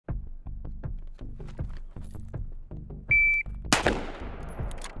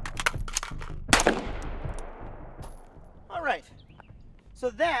All right, so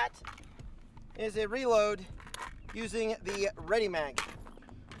that is a reload using the Redi-Mag,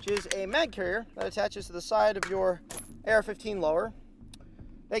 which is a mag carrier that attaches to the side of your AR-15 lower.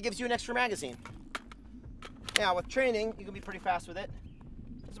 That gives you an extra magazine. Now, with training, you can be pretty fast with it.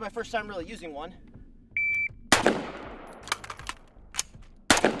 This is my first time really using one.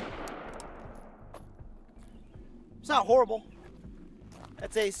 It's not horrible.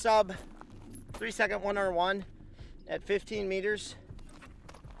 That's a sub 3-second 1R1 at 15 meters.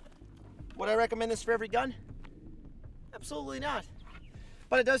 Would I recommend this for every gun? Absolutely not.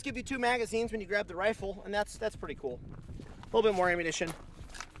 But it does give you 2 magazines when you grab the rifle, and that's pretty cool. A little bit more ammunition.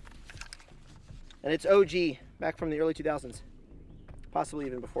 And it's OG, back from the early 2000s. Possibly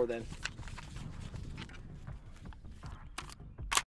even before then.